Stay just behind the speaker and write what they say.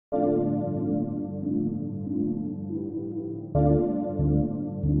Welcome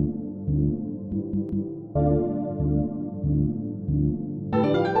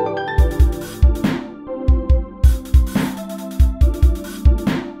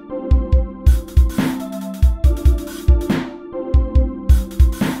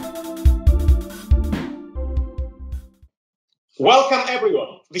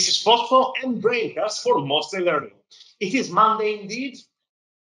everyone. This is Pospo and BRAINCAST for Mostly Learning. It is Monday indeed.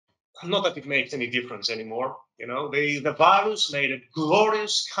 Not that it makes any difference anymore. You know, the virus made a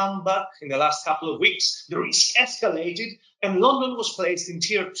glorious comeback in the last couple of weeks. The risk escalated and London was placed in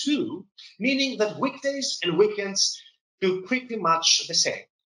tier 2, meaning that weekdays and weekends feel pretty much the same.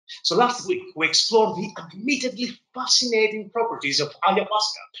 So last week, we explored the admittedly fascinating properties of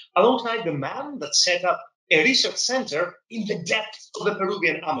ayahuasca alongside the man that set up a research center in the depths of the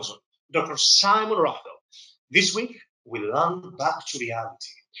Peruvian Amazon, Dr. Simon Raffel. This week, we land back to reality.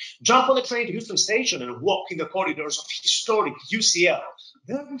 Jump on a train to Houston Station and walk in the corridors of historic UCL.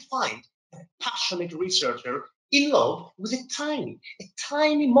 There we find a passionate researcher in love with a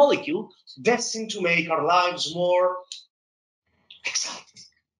tiny molecule destined to make our lives more exciting.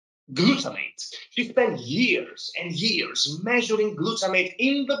 Glutamate. She spent years and years measuring glutamate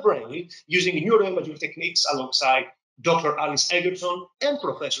in the brain using neuroimaging techniques alongside Dr. Alice Egerton and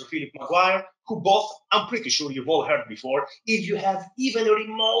Professor Philip Maguire, who both, I'm pretty sure you've all heard before, if you have even a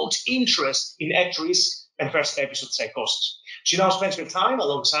remote interest in actress and first episode psychosis. She now spends her time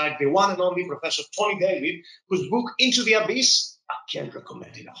alongside the one and only Professor Tony David, whose book Into the Abyss I can't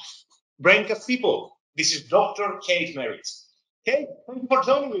recommend enough. BRAINCAST people, this is Dr. Kate Merritt. Kate, thank you for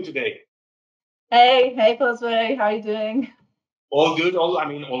joining me today. Hey, Pospo, how are you doing? All good,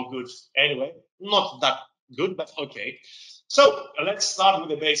 all good. Anyway, not that good, but okay. So let's start with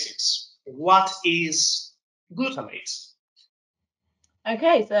the basics. What is glutamate?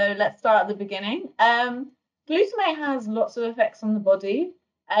 Okay, so let's start at the beginning. Glutamate has lots of effects on the body.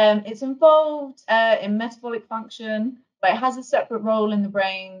 It's involved in metabolic function, but it has a separate role in the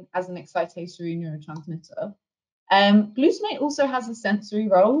brain as an excitatory neurotransmitter. Glutamate also has a sensory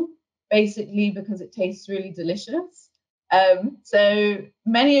role, basically because it tastes really delicious. So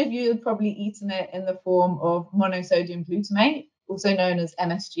many of you have probably eaten it in the form of monosodium glutamate, also known as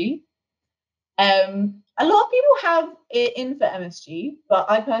MSG. A lot of people have it in for MSG, but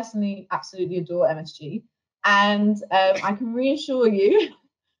I personally absolutely adore MSG. And I can reassure you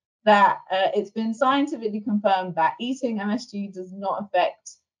that it's been scientifically confirmed that eating MSG does not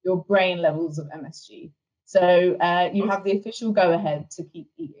affect your brain levels of MSG. So you have the official go-ahead to keep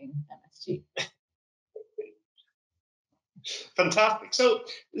eating MSG. Fantastic. So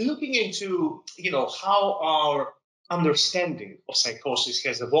looking into, how our understanding of psychosis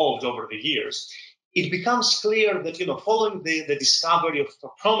has evolved over the years, it becomes clear that, following the discovery of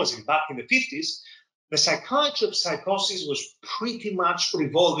chlorpromazine back in the 50s, the psychiatry of psychosis was pretty much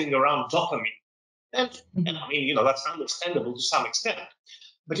revolving around dopamine. And that's understandable to some extent.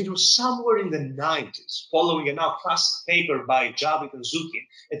 But it was somewhere in the 90s, following a now classic paper by Javid and Zukin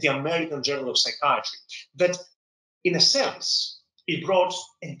at the American Journal of Psychiatry, that, in a sense, it brought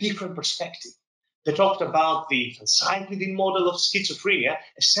a different perspective. They talked about the phencyclidine model of schizophrenia,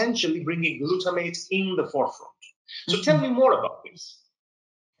 essentially bringing glutamate in the forefront. So tell me more about this.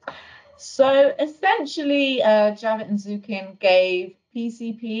 So essentially, Javid and Zukin gave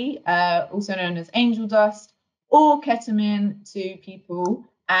PCP, also known as angel dust, or ketamine to people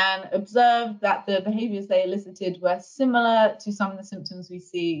and observed that the behaviors they elicited were similar to some of the symptoms we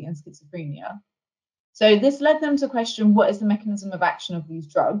see in schizophrenia. So this led them to question what is the mechanism of action of these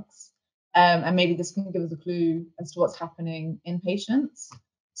drugs, and maybe this can give us a clue as to what's happening in patients.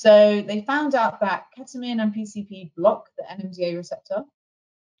 So they found out that ketamine and PCP block the NMDA receptor,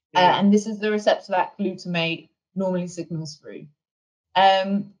 and this is the receptor that glutamate normally signals through.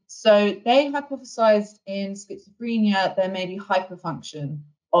 So they hypothesized in schizophrenia there may be hyperfunction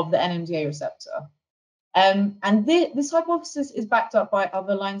of the NMDA receptor. And this hypothesis is backed up by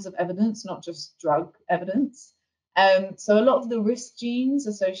other lines of evidence, not just drug evidence. So a lot of the risk genes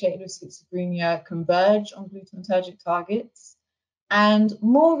associated with schizophrenia converge on glutamatergic targets. And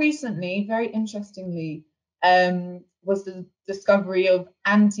more recently, very interestingly, was the discovery of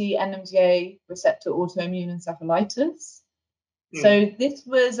anti-NMDA receptor autoimmune encephalitis. So this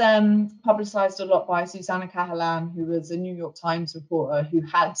was publicized a lot by Susanna Cahalan, who was a New York Times reporter who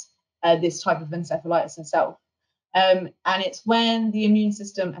had this type of encephalitis herself. And it's when the immune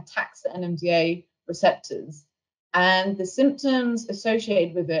system attacks the NMDA receptors. And the symptoms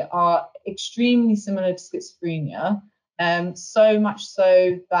associated with it are extremely similar to schizophrenia, so much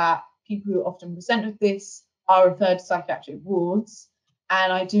so that people who often present with this are referred to psychiatric wards.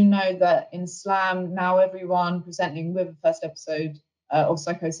 And I do know that in SLAM, now everyone presenting with a first episode of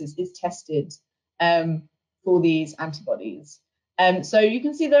psychosis is tested for these antibodies. So you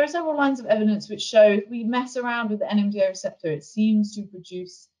can see there are several lines of evidence which show if we mess around with the NMDA receptor, it seems to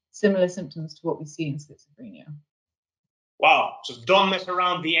produce similar symptoms to what we see in schizophrenia. Wow. So don't mess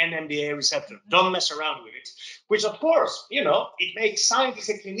around the NMDA receptor. Don't mess around with it. Which, of course, it makes scientists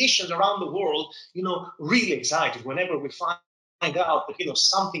and clinicians around the world, really excited whenever we find out that,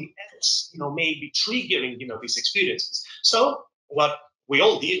 something else, may be triggering, these experiences. So what we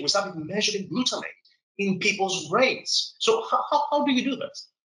all did, we started measuring glutamate in people's brains. So how do you do that?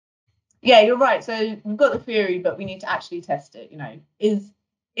 Yeah, you're right. So we've got the theory, but we need to actually test it.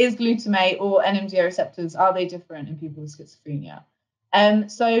 Is glutamate or NMDA receptors, are they different in people with schizophrenia?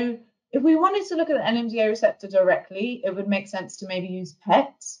 So if we wanted to look at the NMDA receptor directly, it would make sense to maybe use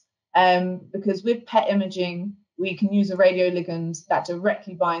PET, because with PET imaging, we can use a radioligand that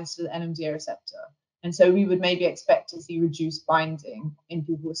directly binds to the NMDA receptor. And so we would maybe expect to see reduced binding in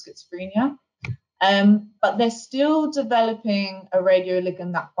people with schizophrenia. But they're still developing a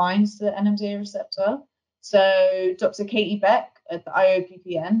radioligand that binds to the NMDA receptor. So Dr. Kate Merritt at the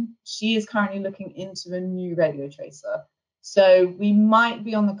IOPPN, she is currently looking into a new radio tracer. So we might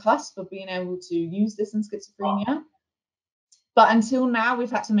be on the cusp of being able to use this in schizophrenia. But until now,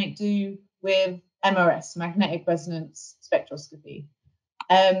 we've had to make do with MRS, magnetic resonance spectroscopy.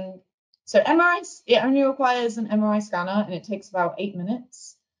 So MRS, it only requires an MRI scanner and it takes about 8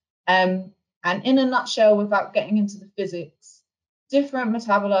 minutes. And in a nutshell, without getting into the physics, different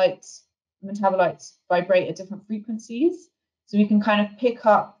metabolites vibrate at different frequencies. So we can kind of pick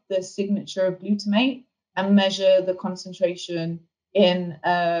up the signature of glutamate and measure the concentration in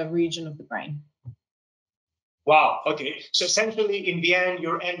a region of the brain. Wow, okay. So essentially, in the end,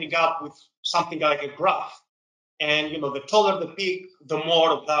 you're ending up with something like a graph. And, the taller the peak, the more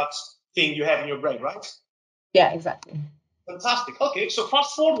of that thing you have in your brain, right? Yeah, exactly. Fantastic. Okay, so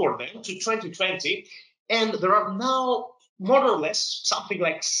fast forward then to 2020, and there are now more or less something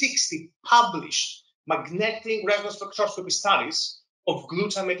like 60 published magnetic resonance spectroscopy studies of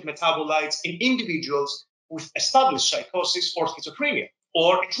glutamate metabolites in individuals with established psychosis or schizophrenia,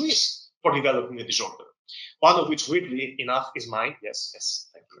 or at risk for developing a disorder. One of which, weirdly enough, is mine. Yes,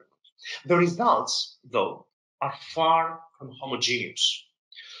 thank you very much. The results, though, are far from homogeneous.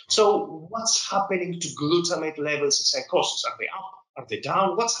 So what's happening to glutamate levels in psychosis? Are they up? Are they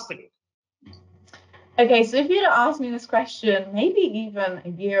down? What's happening? Okay, so if you'd asked me this question maybe even a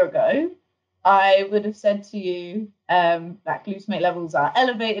year ago, I would have said to you that glutamate levels are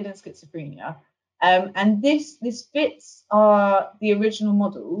elevated in schizophrenia. And this fits the original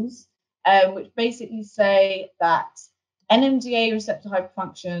models, which basically say that NMDA receptor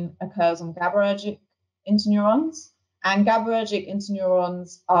hyperfunction occurs on GABAergic interneurons, and GABAergic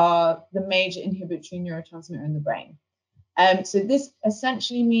interneurons are the major inhibitory neurotransmitter in the brain. So this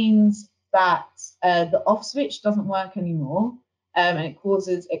essentially means that the off switch doesn't work anymore, and it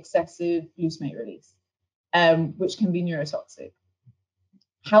causes excessive glutamate release, which can be neurotoxic.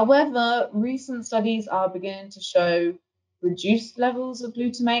 However, recent studies are beginning to show reduced levels of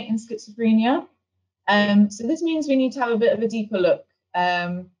glutamate in schizophrenia. So this means we need to have a bit of a deeper look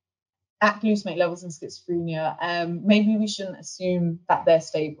at glutamate levels in schizophrenia. Maybe we shouldn't assume that they're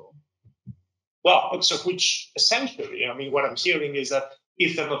stable. Well, so which essentially, what I'm hearing is that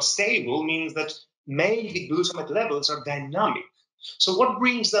if they're not stable, means that maybe glutamate levels are dynamic. So what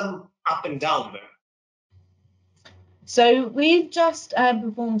brings them up and down then? So we've just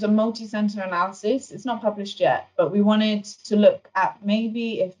performed a multi-center analysis. It's not published yet, but we wanted to look at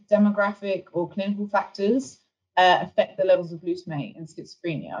maybe if demographic or clinical factors affect the levels of glutamate in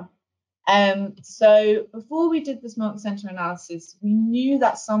schizophrenia. So before we did this multi-center analysis, we knew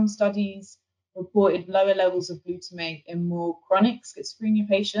that some studies reported lower levels of glutamate in more chronic schizophrenia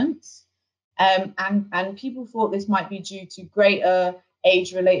patients. And people thought this might be due to greater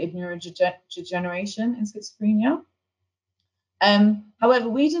age-related neurodegeneration in schizophrenia. However,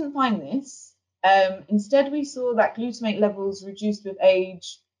 we didn't find this. Instead, we saw that glutamate levels reduced with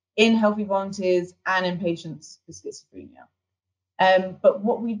age in healthy volunteers and in patients with schizophrenia. But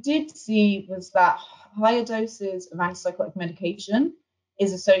what we did see was that higher doses of antipsychotic medication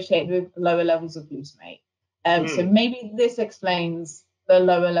is associated with lower levels of glutamate. So maybe this explains the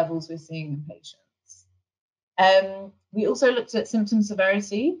lower levels we're seeing in patients. We also looked at symptom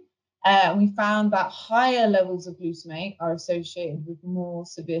severity. We found that higher levels of glutamate are associated with more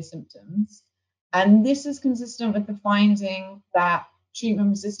severe symptoms. And this is consistent with the finding that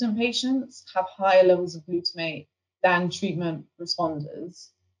treatment-resistant patients have higher levels of glutamate than treatment responders.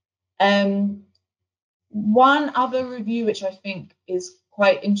 One other review, which I think is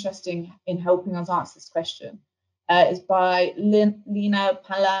quite interesting in helping us answer this question, is by Lina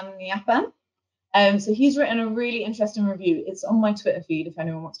Palaniappan. So he's written a really interesting review. It's on my Twitter feed if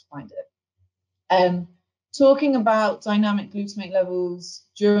anyone wants to find it. Talking about dynamic glutamate levels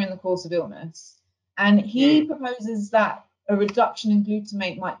during the course of illness. And he proposes that a reduction in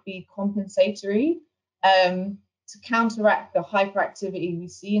glutamate might be compensatory to counteract the hyperactivity we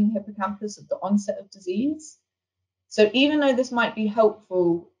see in the hippocampus at the onset of disease. So even though this might be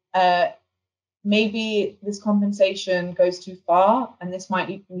helpful, maybe this compensation goes too far, and this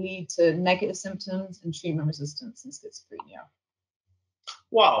might lead to negative symptoms and treatment resistance in schizophrenia.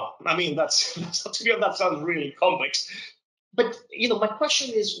 Wow, I mean, that sounds really complex. But, my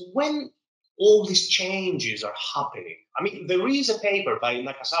question is, when all these changes are happening, I mean, there is a paper by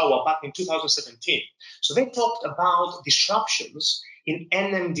Nakazawa back in 2017. So they talked about disruptions in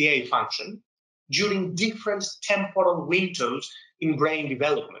NMDA function during different temporal windows in brain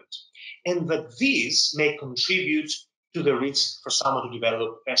development, and that these may contribute to the risk for someone to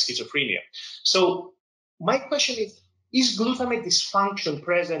develop schizophrenia. So my question is glutamate dysfunction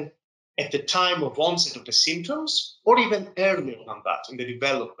present at the time of onset of the symptoms or even earlier than that in the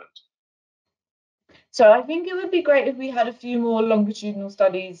development? So I think it would be great if we had a few more longitudinal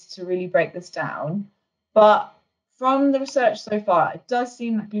studies to really break this down. But from the research so far, it does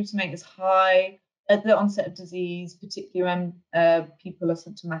seem that glutamate is high at the onset of disease, particularly when people are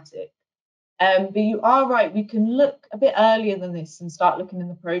symptomatic. But you are right, we can look a bit earlier than this and start looking in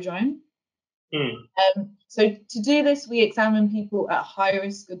the prodrome. So to do this, we examine people at high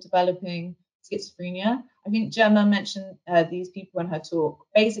risk of developing schizophrenia. I think Gemma mentioned these people in her talk.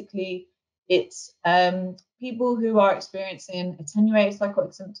 Basically, it's people who are experiencing attenuated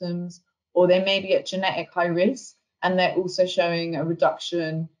psychotic symptoms, or they may be at genetic high risk, and they're also showing a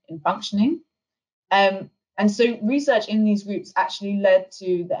reduction in functioning. And so research in these groups actually led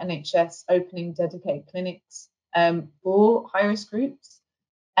to the NHS opening dedicated clinics for high-risk groups.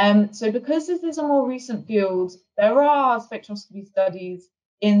 So because this is a more recent field, there are spectroscopy studies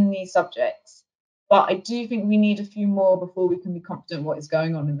in these subjects, but I do think we need a few more before we can be confident what is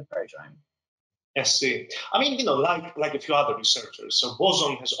going on in the prodrome. I see. I mean, like a few other researchers, so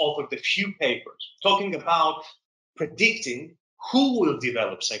Boson has authored a few papers talking about predicting who will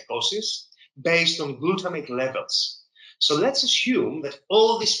develop psychosis based on glutamate levels. So let's assume that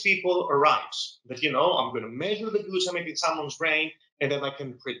all these people are right, that, I'm going to measure the glutamate in someone's brain, and then I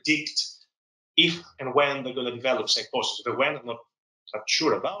can predict if and when they're going to develop psychosis. The when I'm not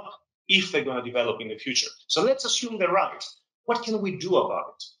sure about, if they're going to develop in the future. So let's assume they're right. What can we do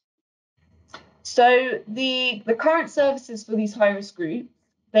about it? So the current services for these high-risk groups,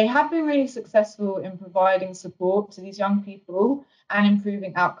 they have been really successful in providing support to these young people and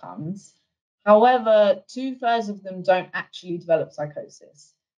improving outcomes. However, 2/3 of them don't actually develop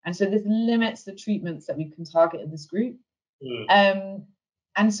psychosis. And so this limits the treatments that we can target in this group.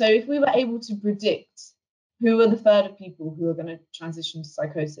 And so if we were able to predict who are the third of people who are going to transition to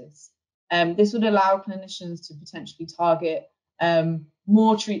psychosis, this would allow clinicians to potentially target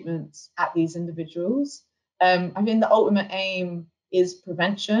more treatments at these individuals. I think the ultimate aim is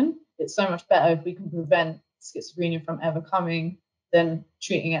prevention. It's so much better if we can prevent schizophrenia from ever coming than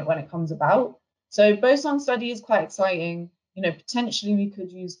treating it when it comes about. So Boson study is quite exciting. Potentially we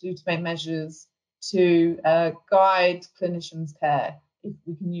could use glutamate measures to guide clinicians' care if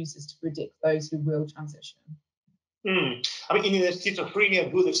we can use this to predict those who will transition. I mean, in the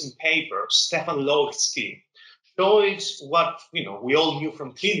schizophrenia Buddhism paper, Stefan Loh's team showed what we all knew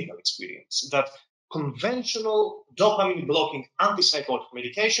from clinical experience, that conventional dopamine-blocking antipsychotic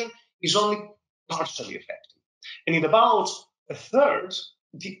medication is only partially effective. And in about a third,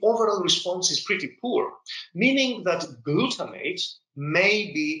 the overall response is pretty poor, meaning that glutamate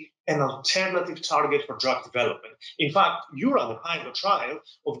may be an alternative target for drug development. In fact, you ran a pilot trial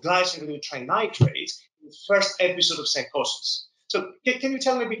of glycerol trinitrate in the first episode of psychosis. So can you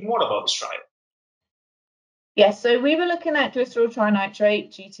tell me a bit more about this trial? Yes, so we were looking at glycerol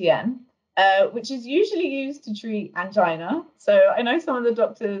trinitrate, GTN, which is usually used to treat angina. So I know some of the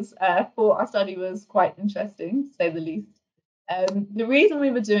doctors thought our study was quite interesting, to say the least. The reason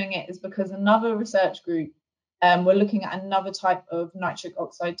we were doing it is because another research group were looking at another type of nitric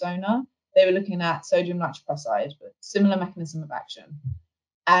oxide donor. They were looking at sodium nitroprusside, but similar mechanism of action.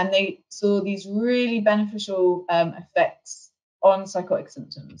 And they saw these really beneficial effects on psychotic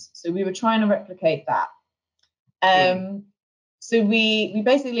symptoms. So we were trying to replicate that. So we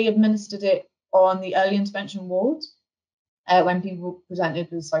basically administered it on the early intervention ward when people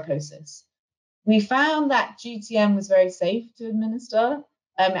presented with psychosis. We found that GTM was very safe to administer,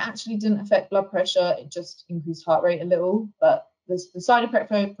 It actually didn't affect blood pressure. It just increased heart rate a little, but the side effect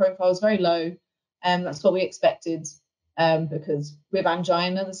profile is very low. And that's what we expected, because with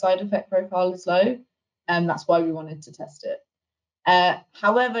angina, the side effect profile is low. And that's why we wanted to test it.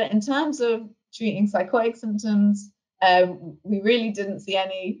 However, in terms of treating psychotic symptoms, we really didn't see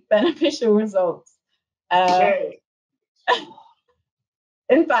any beneficial results.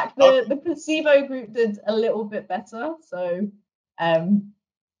 In fact, the placebo group did a little bit better. So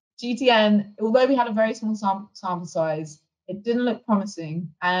GTN, although we had a very small sample size, it didn't look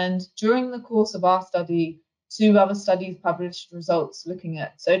promising. And during the course of our study, 2 other studies published results looking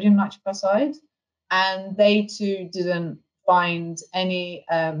at sodium nitroprusside, and they too didn't find any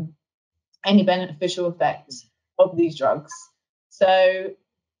beneficial effects of these drugs. So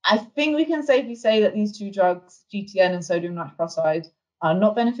I think we can safely say that these 2 drugs, GTN and sodium nitroprusside, are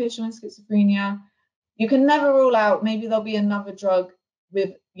not beneficial in schizophrenia. You can never rule out maybe there'll be another drug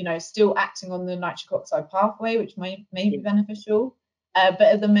with, still acting on the nitric oxide pathway, which may be beneficial. But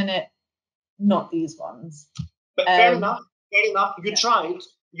at the minute, not these ones. But fair enough.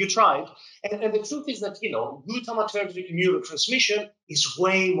 You tried. And the truth is that, glutamatergic neurotransmission is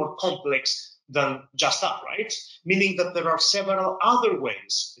way more complex than just that, right? Meaning that there are several other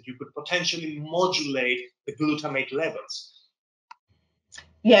ways that you could potentially modulate the glutamate levels.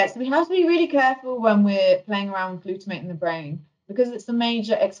 Yes, we have to be really careful when we're playing around with glutamate in the brain, because it's a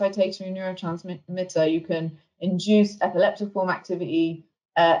major excitatory neurotransmitter. You can induce epileptiform activity,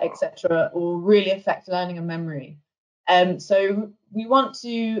 etc., or really affect learning and memory. So we want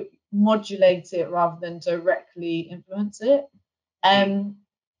to modulate it rather than directly influence it.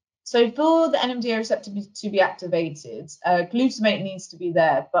 So for the NMDA receptor to be activated, glutamate needs to be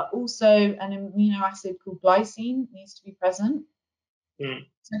there, but also an amino acid called glycine needs to be present.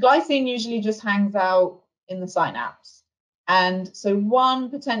 So glycine usually just hangs out in the synapse. And so one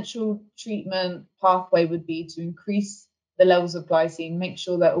potential treatment pathway would be to increase the levels of glycine, make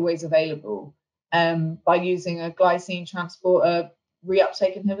sure they're always available, by using a glycine transporter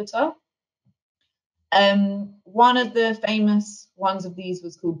reuptake inhibitor. One of the famous ones of these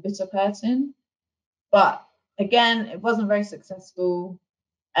was called bitopertin, but again, it wasn't very successful.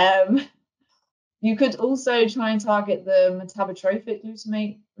 You could also try and target the metabotrophic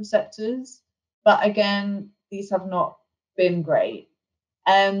glutamate receptors, but again, these have not been great.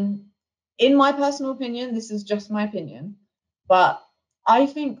 In my personal opinion, this is just my opinion, but I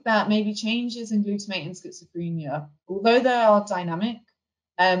think that maybe changes in glutamate in schizophrenia, although they are dynamic,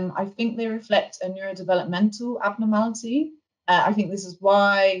 I think they reflect a neurodevelopmental abnormality. I think this is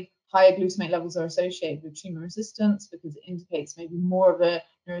why higher glutamate levels are associated with treatment resistance, because it indicates maybe more of a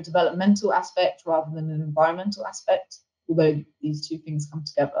neurodevelopmental aspect rather than an environmental aspect, although these 2 things come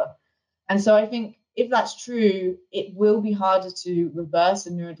together. And so I think if that's true, it will be harder to reverse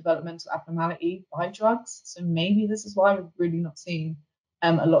a neurodevelopmental abnormality by drugs. So maybe this is why we've really not seen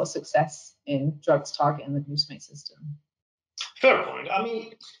a lot of success in drugs targeting the glutamate system. Fair point. I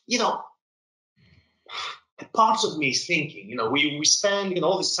mean, parts of me is thinking, we spend,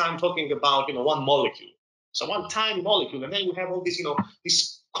 all this time talking about, one molecule. So one tiny molecule, and then we have all this,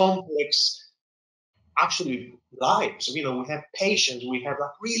 this complex, actually, lives. We have patients, we have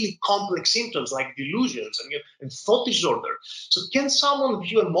like really complex symptoms like delusions and thought disorder. So can someone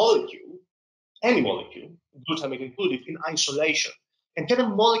view a molecule, any molecule, glutamate included, in isolation? And can a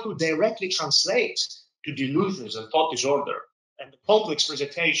molecule directly translate to delusions and thought disorder and the complex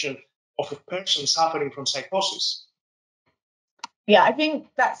presentation of a person suffering from psychosis? Yeah, I think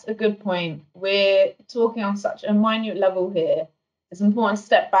that's a good point. We're talking on such a minute level here. It's important to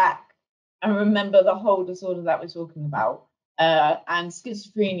step back and remember the whole disorder that we're talking about. And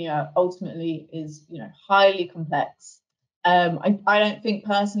schizophrenia ultimately is, highly complex. I don't think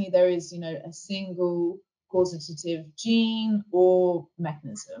personally there is, a single causative gene or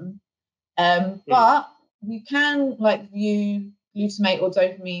mechanism. But we can view glutamate or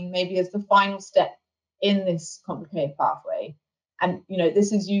dopamine maybe as the final step in this complicated pathway. And,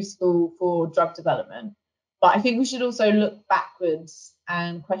 this is useful for drug development. But I think we should also look backwards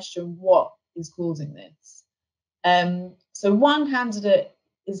and question what is causing this. So one candidate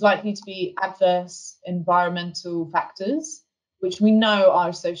is likely to be adverse environmental factors, which we know are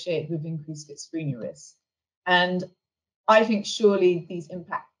associated with increased schizophrenia risk. And I think surely these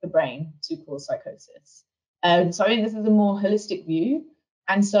impact the brain to cause psychosis. So I think this is a more holistic view.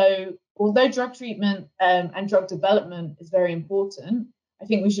 And so although drug treatment and drug development is very important, I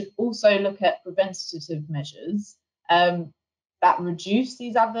think we should also look at preventative measures that reduce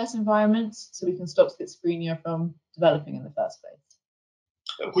these adverse environments so we can stop schizophrenia from developing in the first place.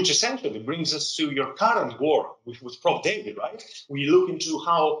 which essentially brings us to your current work with Prof. David, right? We look into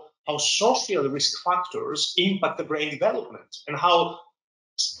how social risk factors impact the brain development and how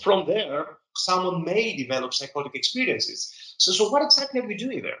from there someone may develop psychotic experiences. So what exactly are we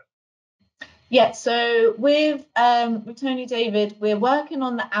doing there? Yeah, so with Tony David, we're working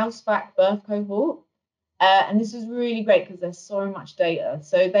on the Ausbach birth cohort. And this is really great because there's so much data.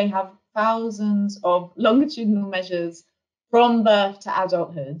 So they have thousands of longitudinal measures from birth to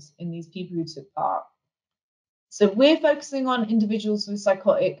adulthood in these people who took part. So we're focusing on individuals with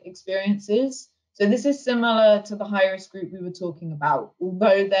psychotic experiences. So this is similar to the high-risk group we were talking about,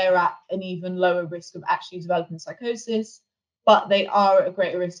 although they're at an even lower risk of actually developing psychosis, but they are at a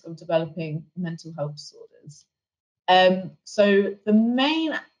greater risk of developing mental health disorders. So the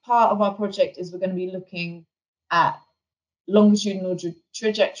main part of our project is we're going to be looking at longitudinal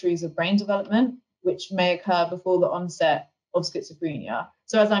trajectories of brain development, which may occur before the onset of schizophrenia.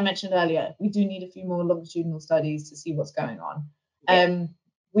 So as I mentioned earlier, we do need a few more longitudinal studies to see what's going on. Yeah.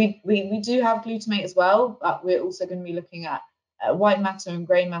 We do have glutamate as well, but we're also going to be looking at white matter and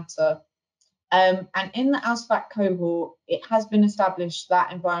grey matter. And in the Ausbach cohort, it has been established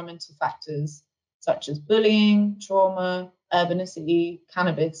that environmental factors such as bullying, trauma, urbanicity,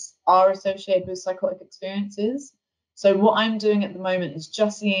 cannabis are associated with psychotic experiences. So what I'm doing at the moment is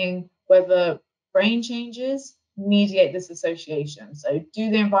just seeing whether brain changes mediate this association. So do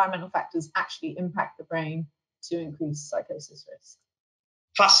the environmental factors actually impact the brain to increase psychosis risk?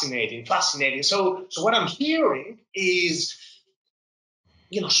 Fascinating. So what I'm hearing is,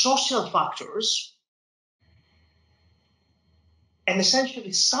 social factors and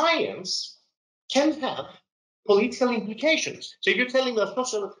essentially science can have political implications. So if you're telling me that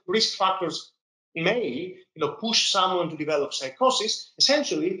social risk factors may, push someone to develop psychosis,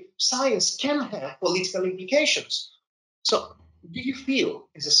 essentially science can have political implications. So do you feel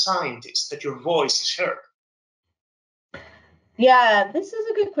as a scientist that your voice is heard? Yeah, this is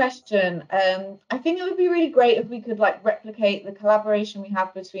a good question. I think it would be really great if we could replicate the collaboration we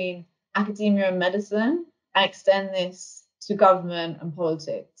have between academia and medicine and extend this to government and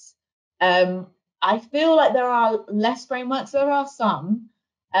politics. I feel like there are less frameworks. There are some,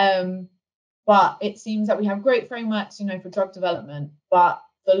 but it seems that we have great frameworks, for drug development. But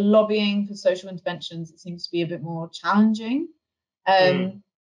the lobbying for social interventions, it seems to be a bit more challenging.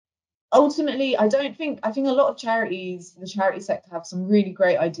 Ultimately, I think a lot of charities, the charity sector, have some really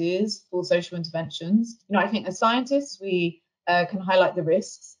great ideas for social interventions. I think as scientists, we can highlight the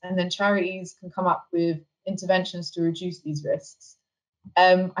risks, and then charities can come up with interventions to reduce these risks.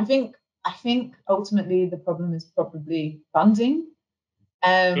 I think ultimately the problem is probably funding.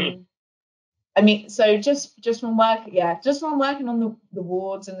 So just from working on the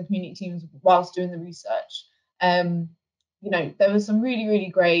wards and the community teams whilst doing the research, there were some really, really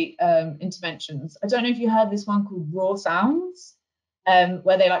great interventions. I don't know if you heard this one called Raw Sounds,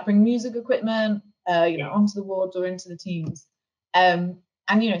 where they bring music equipment, onto the wards or into the teams. And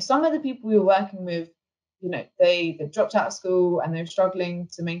some of the people we were working with, they dropped out of school and they're struggling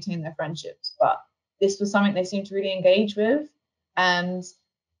to maintain their friendships. But this was something they seemed to really engage with.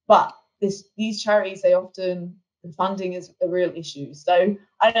 But these charities, the funding is a real issue. So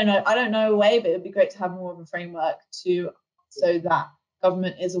I don't know a way, but it'd be great to have more of a framework so that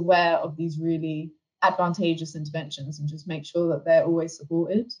government is aware of these really advantageous interventions and just make sure that they're always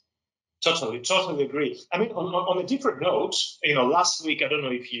supported. Totally agree. On a different note, last week, I don't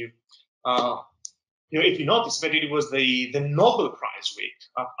know if you noticed, but it was the Nobel Prize week.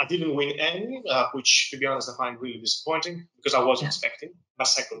 I didn't win any, which, to be honest, I find really disappointing because I was expecting my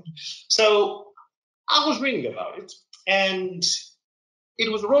second. So I was reading about it, and it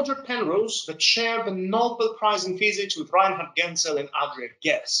was Roger Penrose that shared the Nobel Prize in Physics with Reinhard Genzel and Andrea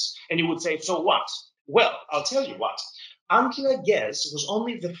Ghez. And you would say, so what? Well, I'll tell you what. Andrea Ghez was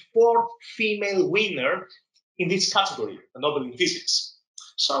only the fourth female winner in this category, the Nobel in Physics.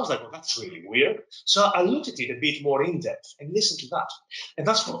 So I was like, well, that's really weird. So I looked at it a bit more in depth and listened to that. And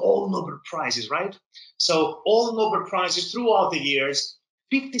that's for all Nobel Prizes, right? So all Nobel Prizes throughout the years,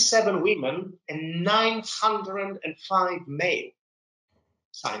 57 women and 905 male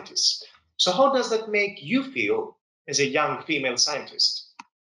scientists. So how does that make you feel as a young female scientist?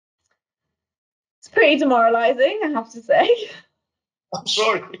 It's pretty demoralizing, I have to say. I'm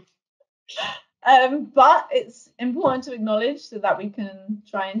sorry. But it's important to acknowledge so that we can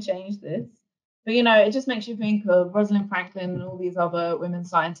try and change this. But, it just makes you think of Rosalind Franklin and all these other women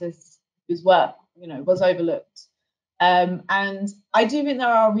scientists whose work, was overlooked. And I do think there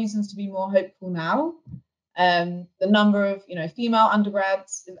are reasons to be more hopeful now. The number of, female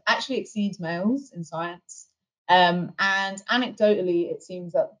undergrads actually exceeds males in science. And anecdotally, it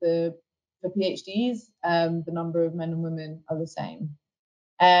seems that for PhDs, the number of men and women are the same.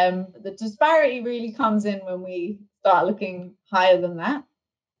 The disparity really comes in when we start looking higher than that.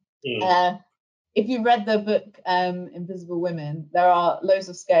 If you read the book Invisible Women, there are loads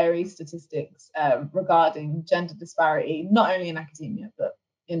of scary statistics regarding gender disparity, not only in academia, but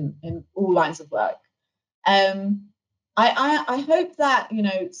in all lines of work. I hope that,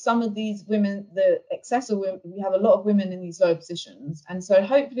 some of these women, the excess of women, we have a lot of women in these lower positions. And so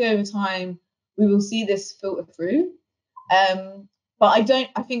hopefully over time, we will see this filter through. But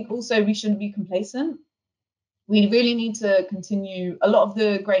I think also we shouldn't be complacent. We really need to continue a lot of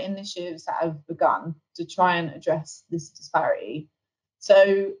the great initiatives that have begun to try and address this disparity.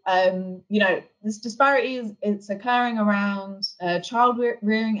 So, this disparity it's occurring around child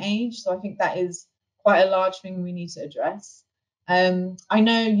rearing age. So I think that is quite a large thing we need to address. I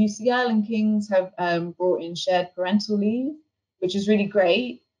know UCL and King's have brought in shared parental leave, which is really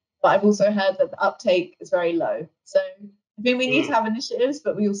great. But I've also heard that the uptake is very low. So I think we need to have initiatives,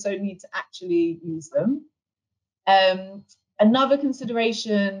 but we also need to actually use them. Another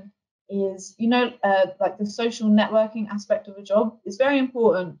consideration is, like the social networking aspect of a job is very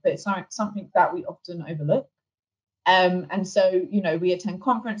important, but it's something that we often overlook. And so, we attend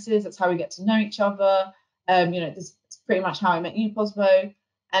conferences. That's how we get to know each other. This is pretty much how I met you, Pospo.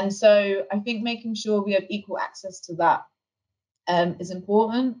 And so I think making sure we have equal access to that is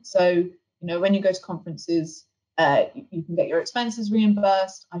important. So, when you go to conferences, you can get your expenses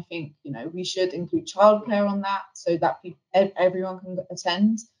reimbursed. I think, we should include childcare on that so that everyone can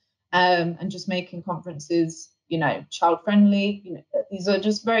attend, and just making conferences, child friendly. These are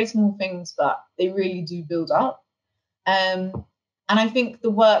just very small things, but they really do build up. And I think the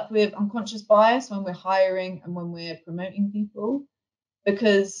work with unconscious bias when we're hiring and when we're promoting people,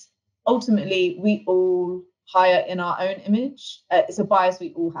 because ultimately we all hire in our own image. It's a bias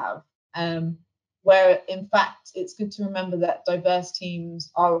we all have. Where in fact, it's good to remember that diverse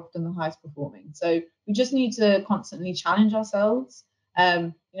teams are often the highest performing. So we just need to constantly challenge ourselves.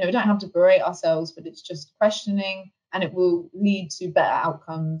 We don't have to berate ourselves, but it's just questioning, and it will lead to better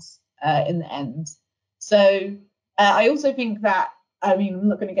outcomes in the end. So I also think that, I'm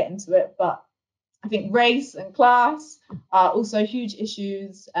not going to get into it, but I think race and class are also huge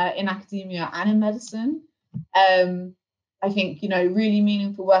issues in academia and in medicine. I think, really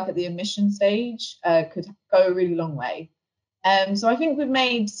meaningful work at the admission stage could go a really long way. So I think we've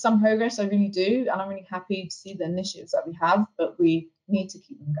made some progress, I really do, and I'm really happy to see the initiatives that we have, but we need to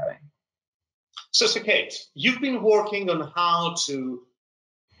keep them going. So Kate, you've been working on how to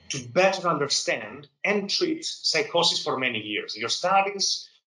better understand and treat psychosis for many years. Your studies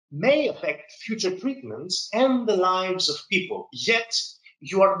may affect future treatments and the lives of people, yet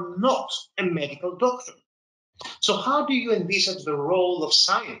you are not a medical doctor. So how do you envisage the role of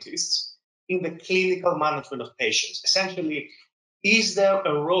scientists in the clinical management of patients? Essentially, is there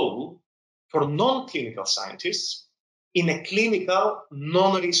a role for non-clinical scientists in a clinical,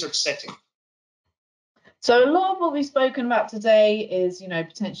 non-research setting? So a lot of what we've spoken about today is,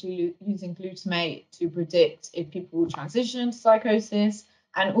 potentially using glutamate to predict if people will transition to psychosis,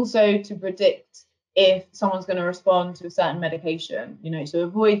 and also to predict if someone's going to respond to a certain medication, to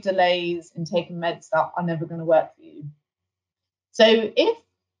avoid delays in taking meds that are never going to work for you. So if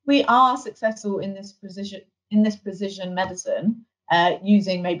we are successful in this precision medicine,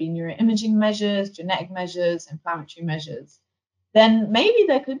 using maybe neuroimaging measures, genetic measures, inflammatory measures, then maybe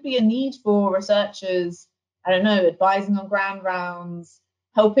there could be a need for researchers, advising on grand rounds,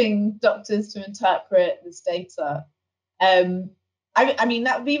 helping doctors to interpret this data.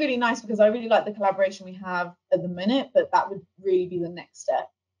 That would be really nice, because I really like the collaboration we have at the minute, but that would really be the next step.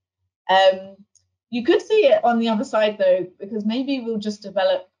 You could see it on the other side, though, because maybe we'll just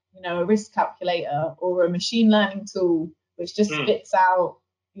develop, a risk calculator or a machine learning tool which just spits out,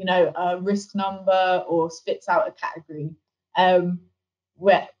 a risk number or spits out a category,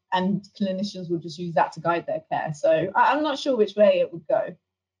 and clinicians will just use that to guide their care. So I'm not sure which way it would go.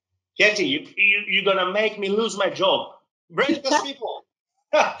 Katie, you're going to make me lose my job. BRAINCAST people,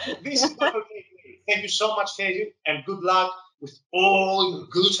 this is going to take me. Thank you so much, Katie, and good luck with all your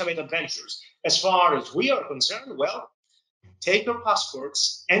glutamate adventures. As far as we are concerned, well, take your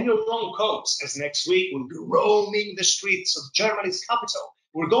passports and your long coats, as next week we'll be roaming the streets of Germany's capital.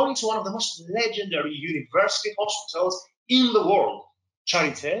 We're going to one of the most legendary university hospitals in the world,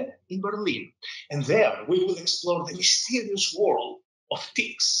 Charité in Berlin. And there we will explore the mysterious world of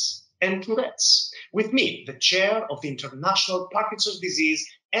tics and Tourette's. With me, the chair of the International Parkinson's Disease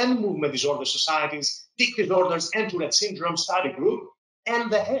and Movement Disorder Society's Tic Disorders and Tourette Syndrome Study Group, and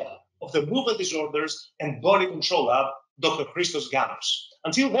the head of the Movement Disorders and Body Control Lab, Dr. Christos Ganos.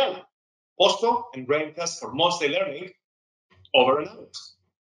 Until then, Pospo and BRAINCAST for Monday Learning, over and out.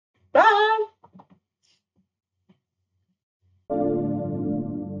 Bye.